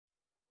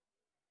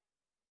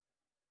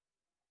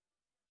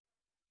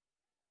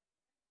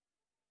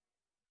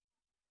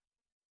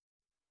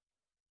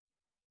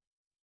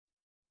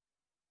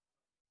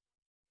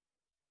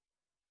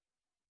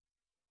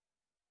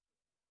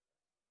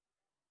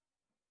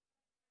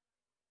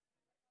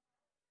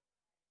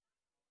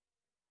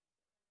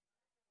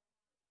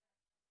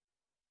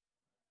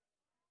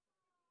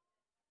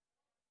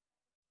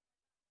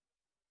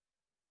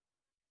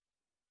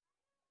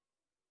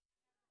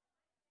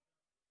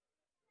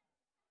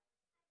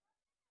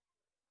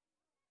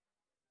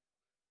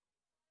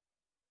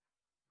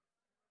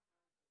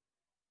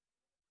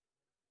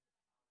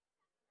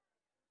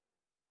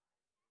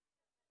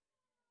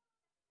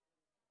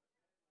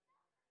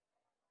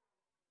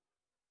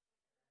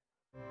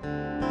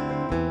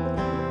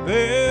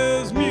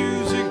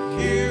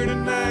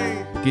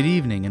Good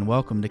evening and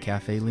welcome to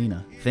Caffe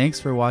Lena. Thanks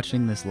for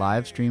watching this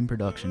live stream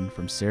production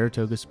from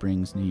Saratoga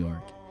Springs, New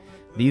York.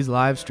 These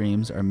live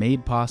streams are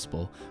made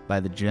possible by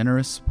the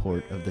generous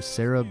support of the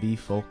Sarah B.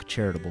 Folk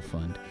Charitable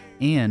Fund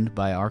and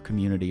by our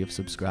community of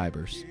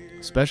subscribers.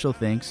 Special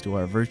thanks to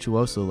our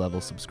Virtuoso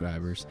level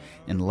subscribers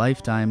and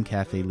lifetime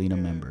Caffe Lena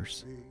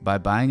members. By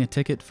buying a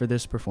ticket for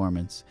this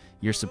performance,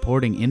 you're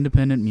supporting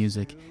independent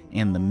music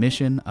and the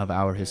mission of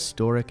our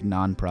historic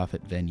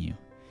nonprofit venue.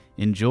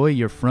 Enjoy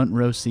your front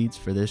row seats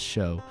for this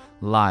show,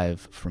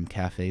 live from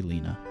Caffe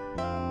Lena.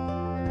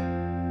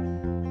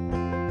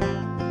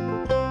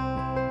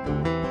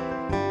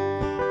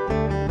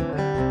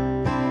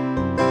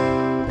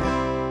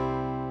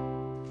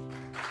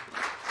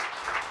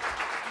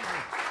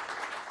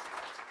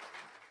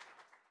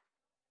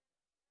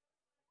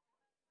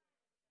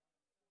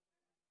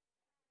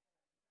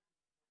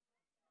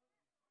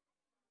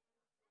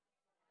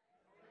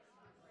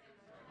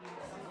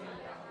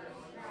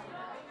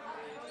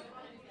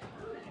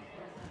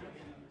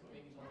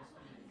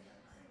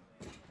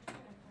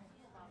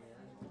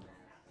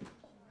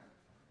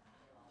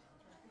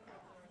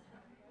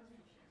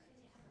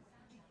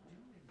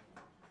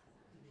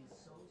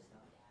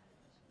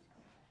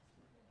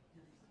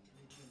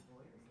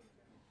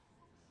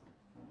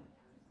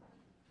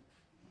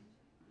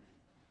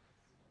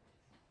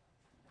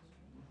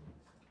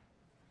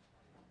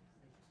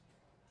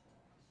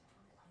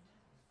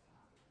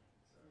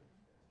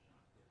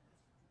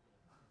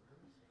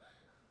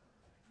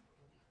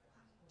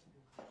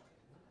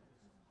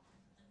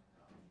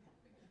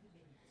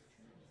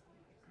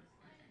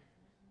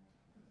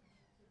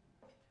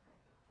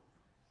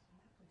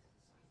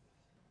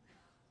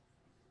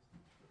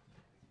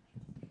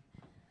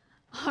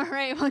 All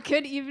right, well,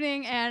 good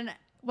evening and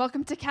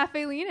welcome to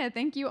Caffe Lena.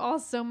 Thank you all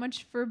so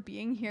much for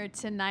being here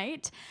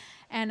tonight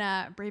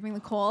and braving the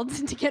cold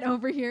to get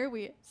over here.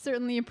 We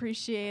certainly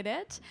appreciate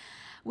it.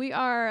 We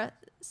are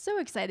so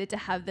excited to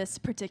have this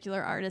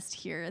particular artist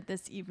here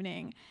this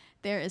evening.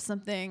 There is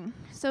something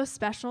so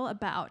special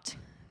about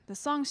the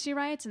songs she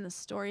writes and the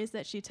stories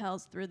that she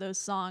tells through those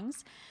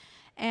songs.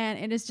 And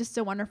it is just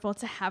so wonderful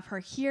to have her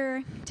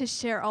here to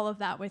share all of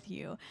that with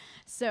you.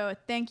 So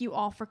thank you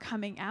all for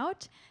coming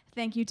out.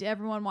 Thank you to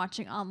everyone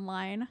watching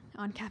online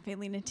on Caffe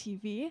Lena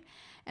TV.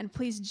 And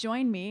please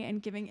join me in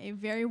giving a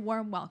very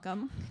warm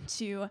welcome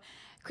to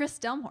Kris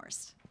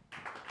Delmhorst.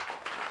 Look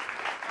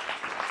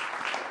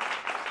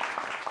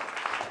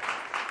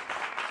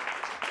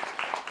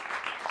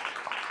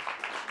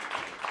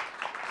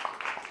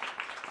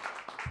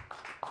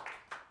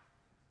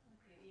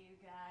at you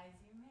guys,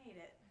 you made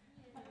it.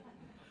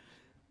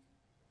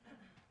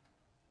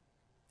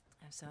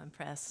 I'm so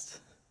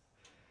impressed.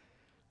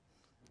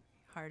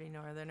 Hardy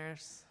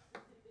Northerners.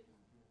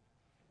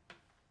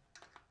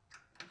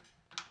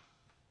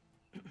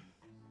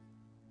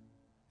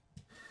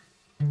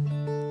 I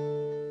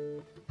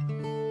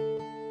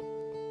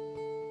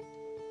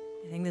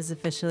think this is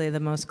officially the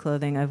most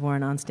clothing I've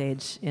worn on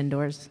stage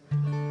indoors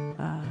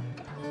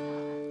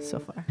so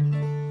far.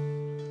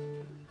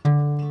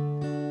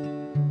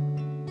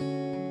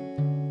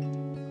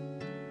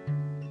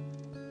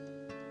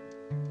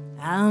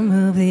 I'll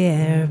move the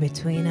air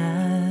between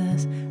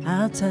us.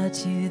 I'll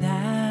touch you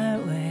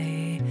that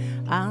way.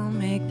 I'll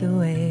make the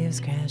waves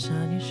crash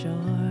on your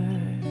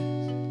shores.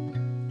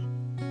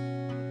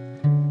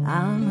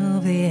 I'll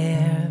move the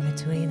air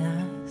between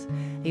us.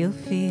 You'll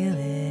feel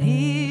it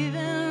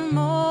even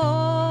more.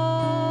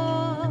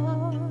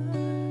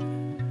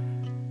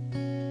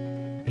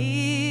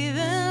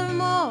 Even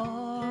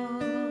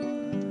more.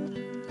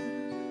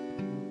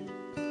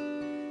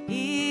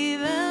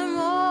 Even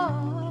more.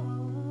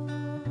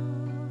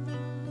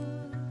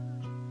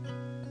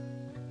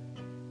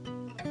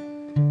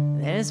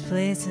 There's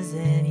places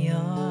in your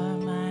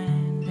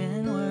mind,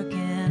 been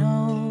working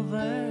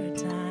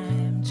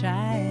overtime,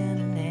 trying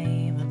to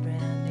name a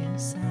brand new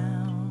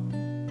sound.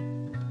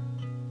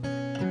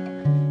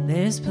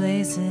 There's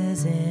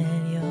places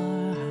in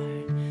your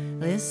heart,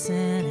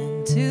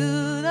 listening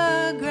to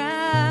the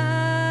ground,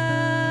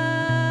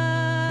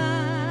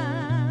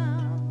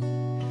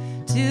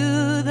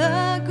 to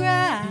the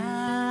ground,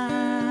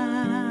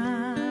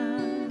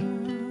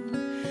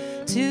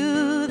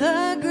 to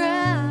the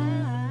ground.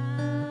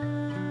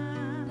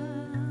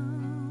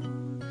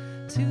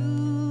 To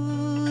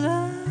the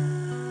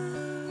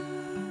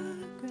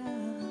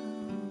ground.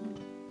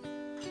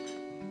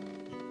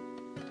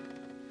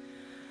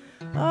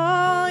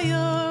 All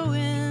your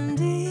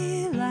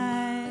windy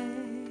life,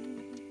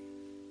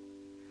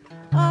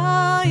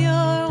 all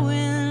your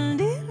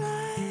windy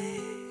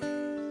life,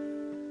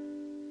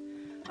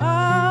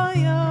 all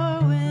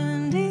your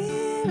windy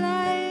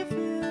life,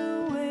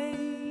 you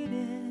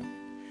waited.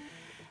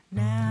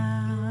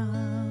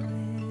 Now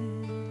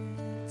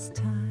it's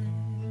time.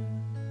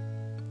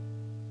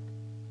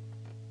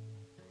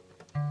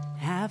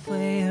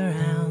 Halfway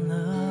around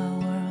the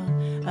world,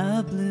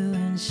 a blue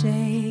and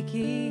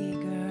shaky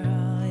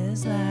girl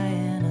is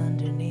lying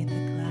underneath the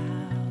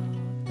clouds.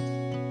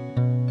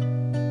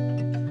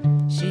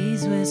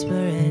 She's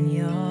whispering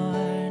your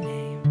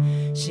name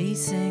She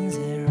sings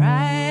it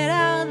right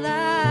out loud,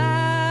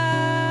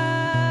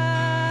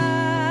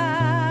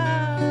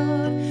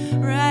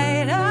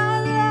 right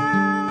out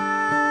loud,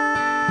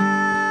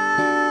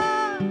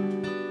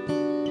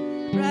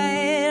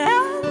 right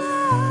out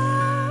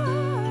loud,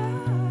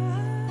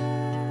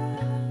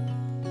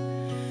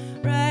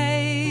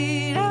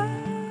 right out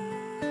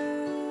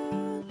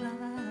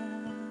loud.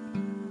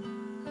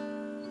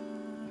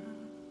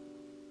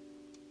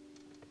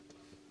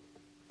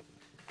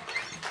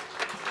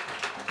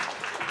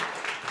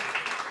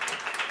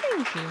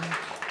 Thank you.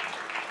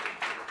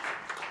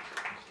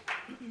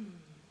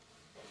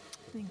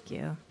 Thank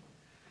you.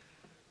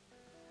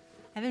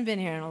 I haven't been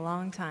here in a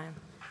long time.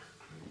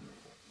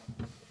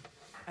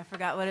 I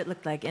forgot what it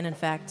looked like, and in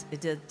fact,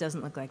 it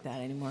doesn't look like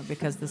that anymore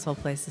because this whole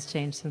place has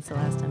changed since the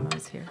last time I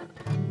was here.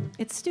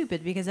 It's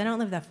stupid because I don't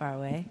live that far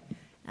away,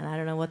 and I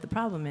don't know what the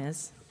problem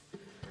is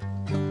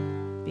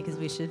because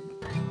we should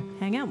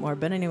hang out more.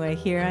 But anyway,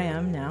 here I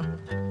am now,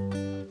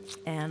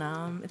 and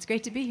it's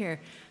great to be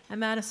here.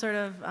 I'm at a sort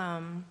of,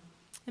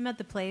 I'm at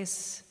the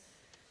place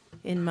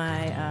in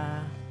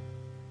my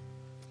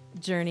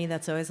journey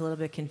that's always a little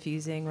bit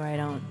confusing, where I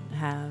don't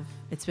have,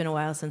 it's been a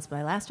while since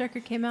my last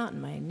record came out,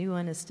 and my new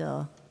one is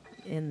still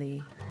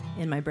in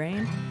my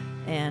brain,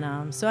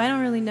 and so I don't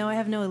really know. I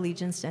have no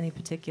allegiance to any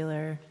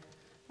particular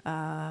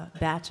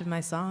batch of my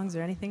songs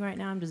or anything right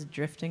now. I'm just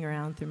drifting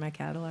around through my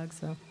catalog,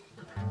 so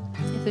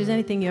if there's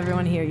anything you ever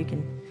want to hear, you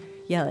can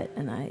yell it,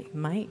 and I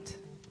might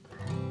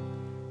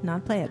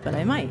not play it, but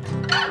I might.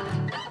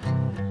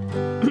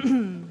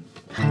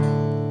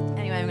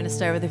 Anyway, I'm going to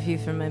start with a few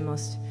from my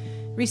most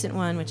recent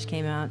one, which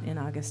came out in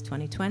August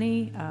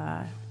 2020.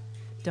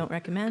 Don't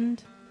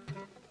recommend.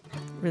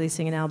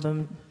 Releasing an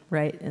album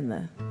right in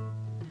the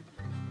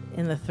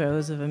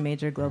throes of a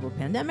major global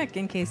pandemic,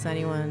 in case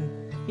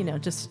anyone,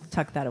 just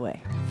tuck that away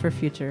for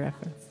future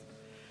reference.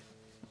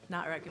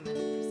 Not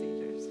recommended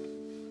procedures.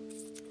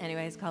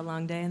 Anyway, it's called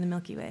Long Day in the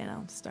Milky Way, and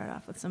I'll start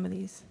off with some of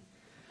these.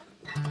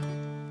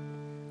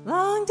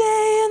 Long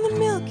day in the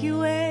Milky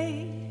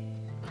Way,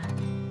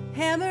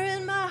 hammer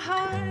in my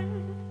heart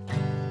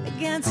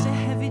against a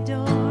heavy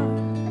door.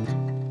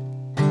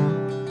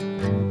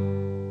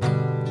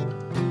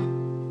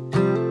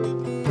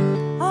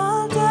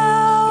 All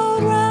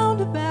down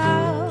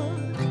roundabout,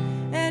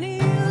 and he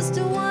used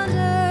to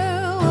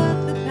wonder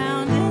what the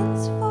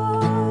pounding's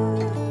for.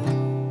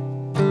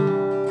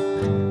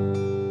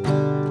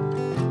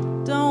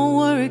 Don't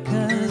worry,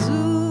 'cause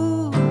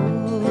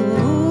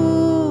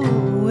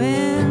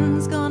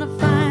wind's gonna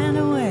find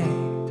a way.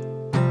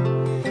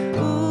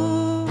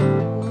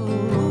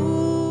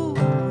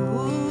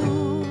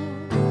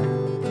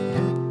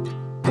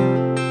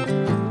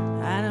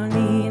 I don't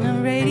need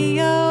no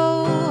radio,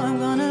 I'm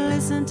gonna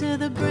listen to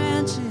the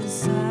branches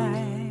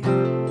sigh.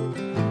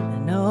 I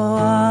know all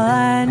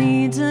I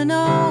need to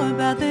know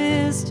about the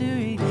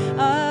history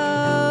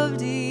of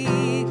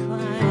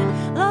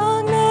decline.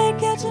 Long night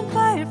catching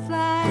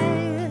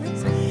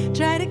fireflies,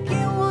 try to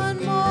get one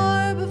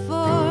more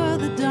before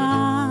the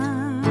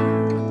dawn.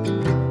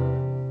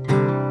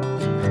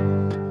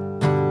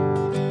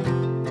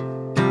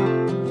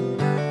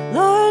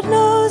 Lord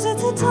knows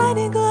it's a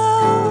tiny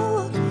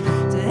glow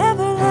to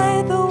ever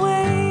light the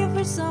way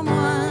for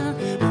someone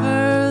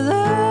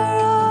further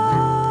on.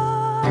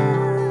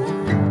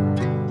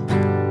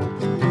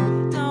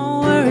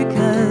 Don't worry,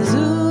 'cause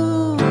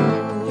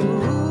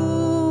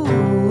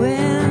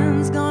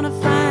wind's gonna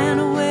find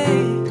a way.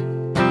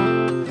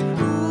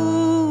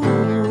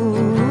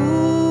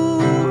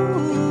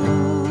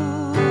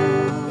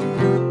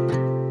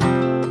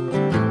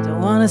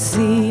 Don't wanna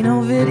see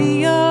no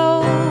video,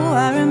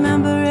 I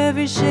remember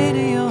every shade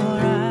of your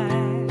eye.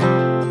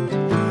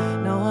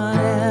 No one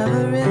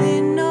ever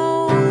really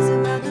knows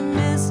about the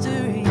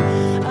mystery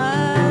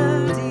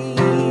of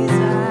desire.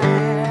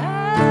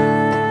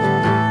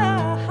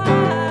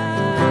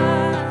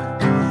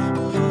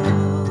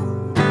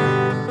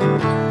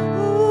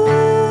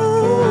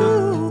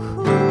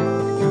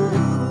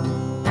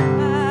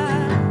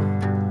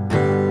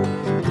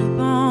 Keep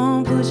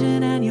on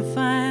pushing and you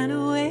find a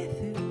way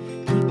through.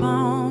 Keep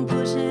on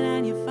pushing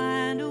and you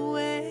find a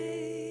way.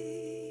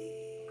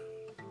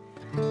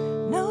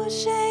 No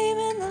shame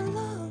in the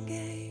long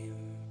game.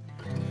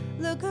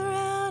 Look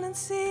around and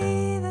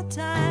see that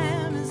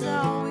time is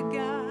all we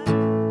got.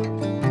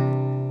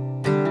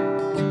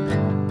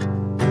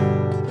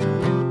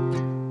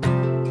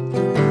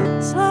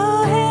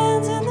 Slow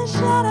hands in the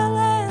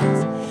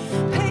shadowlands,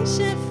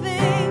 patient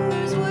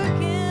fingers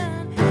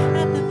working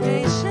at the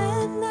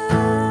patient nights.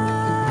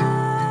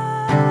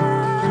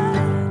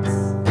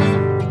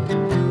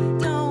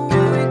 Don't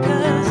worry,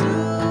 'cause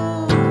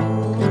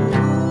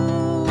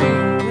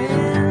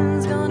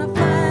wind's gonna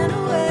find a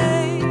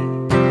way.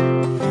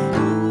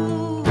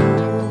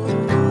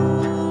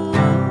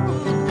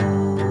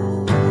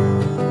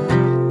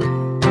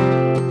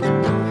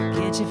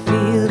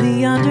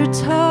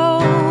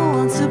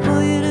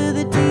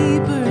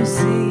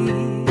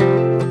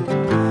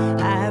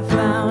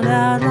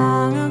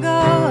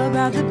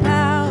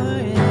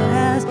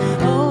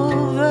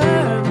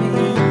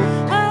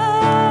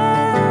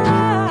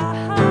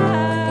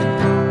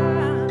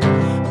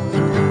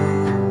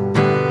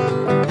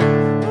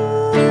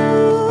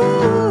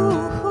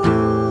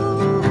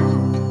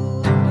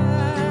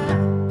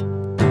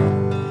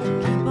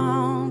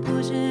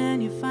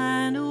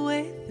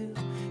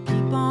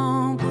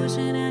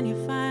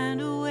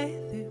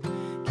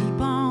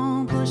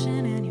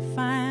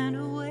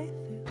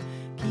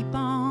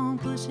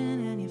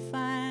 pushing and you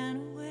find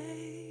a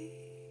way.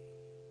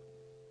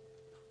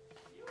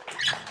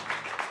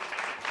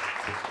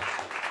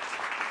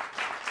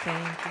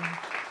 Thank you.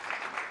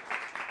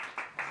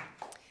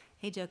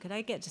 Hey, Joe, could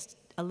I get just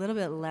a little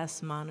bit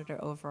less monitor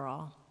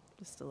overall?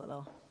 Just a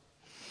little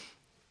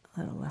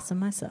less of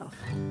myself.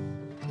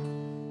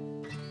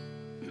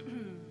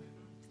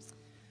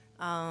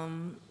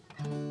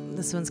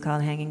 This one's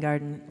called Hanging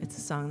Garden. It's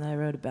a song that I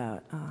wrote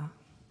about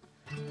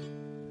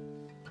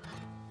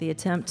the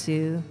attempt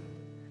to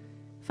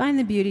find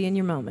the beauty in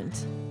your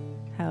moment,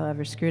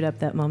 however screwed up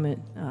that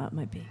moment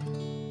might be.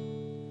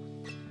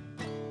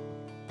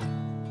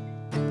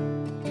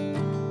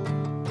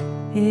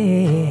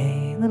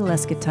 Hey, a little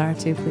less guitar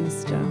too,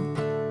 please,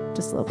 Joe.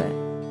 Just a little bit.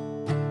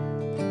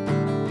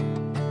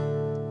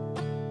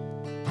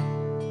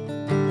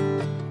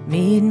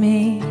 Meet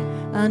me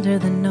under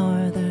the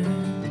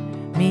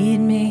northern, meet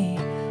me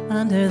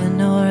under the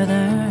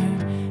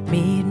northern,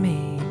 meet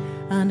me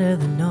under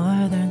the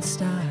northern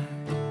star.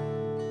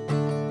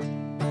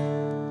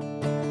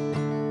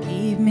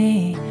 Keep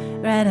me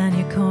right on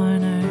your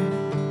corner,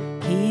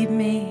 keep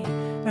me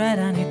right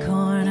on your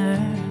corner,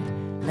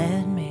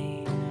 let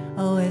me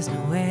always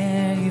know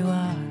where you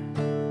are.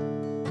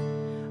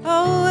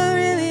 Oh, I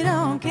really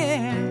don't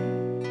care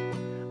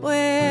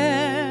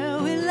where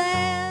we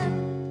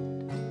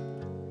land,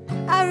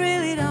 I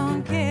really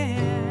don't care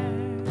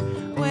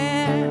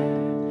where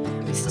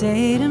we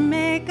stay to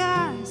make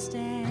our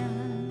stand.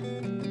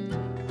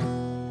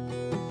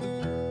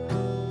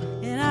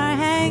 In our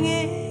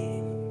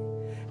hanging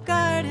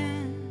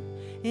garden,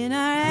 in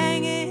our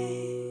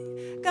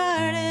hanging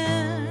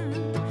garden,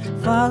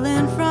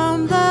 falling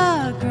from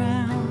the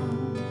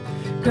ground,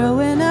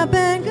 growing up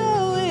and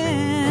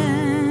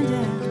going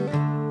down.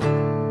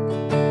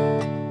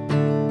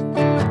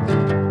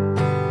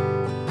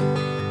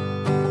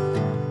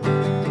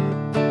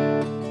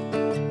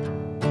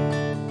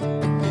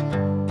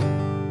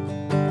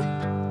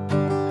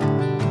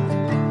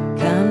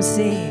 Come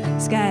see,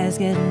 sky's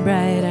getting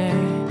brighter.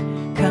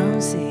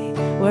 Come see,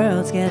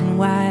 world's getting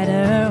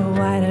wider,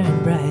 wider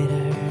and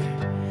brighter,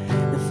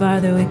 the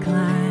farther we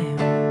climb.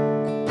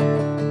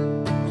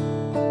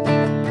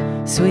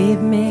 Sweep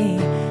me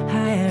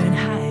higher and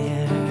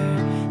higher,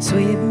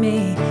 sweep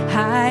me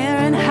higher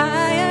and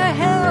higher,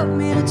 help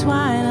me to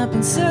twine up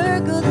and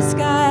circle the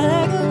sky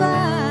like a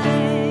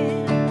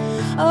vine.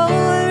 Oh,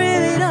 I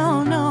really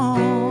don't know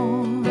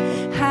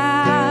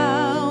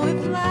how we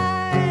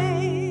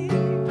fly,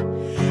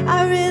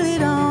 I really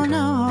don't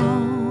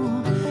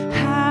know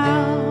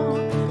how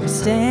we're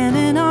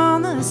standing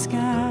on the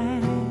sky,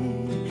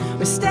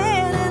 we're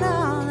standing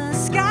on the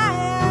sky.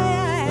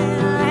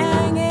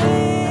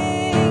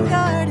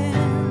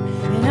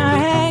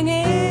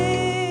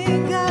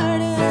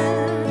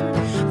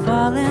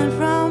 Falling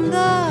from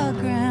the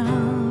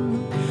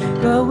ground,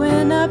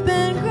 growing up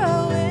and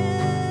growing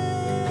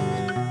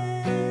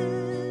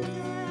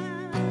down.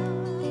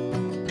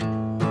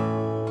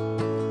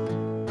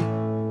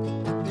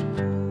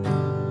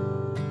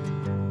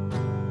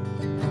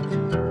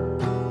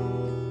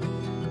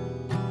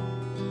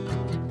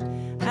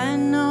 I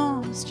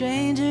know, a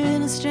stranger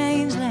in a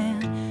strange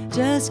land,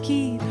 just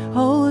keep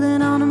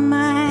holding on to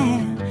my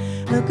hand.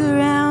 Look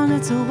around,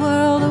 it's a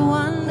world of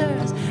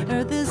wonders.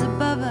 Earth is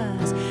above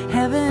us,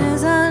 heaven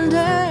is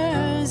under.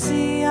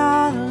 See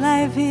all the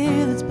life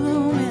here that's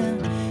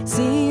blooming,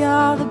 see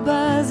all the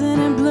buzzing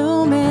and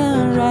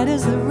blooming, right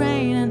as the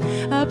rain and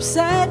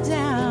upside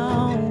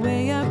down.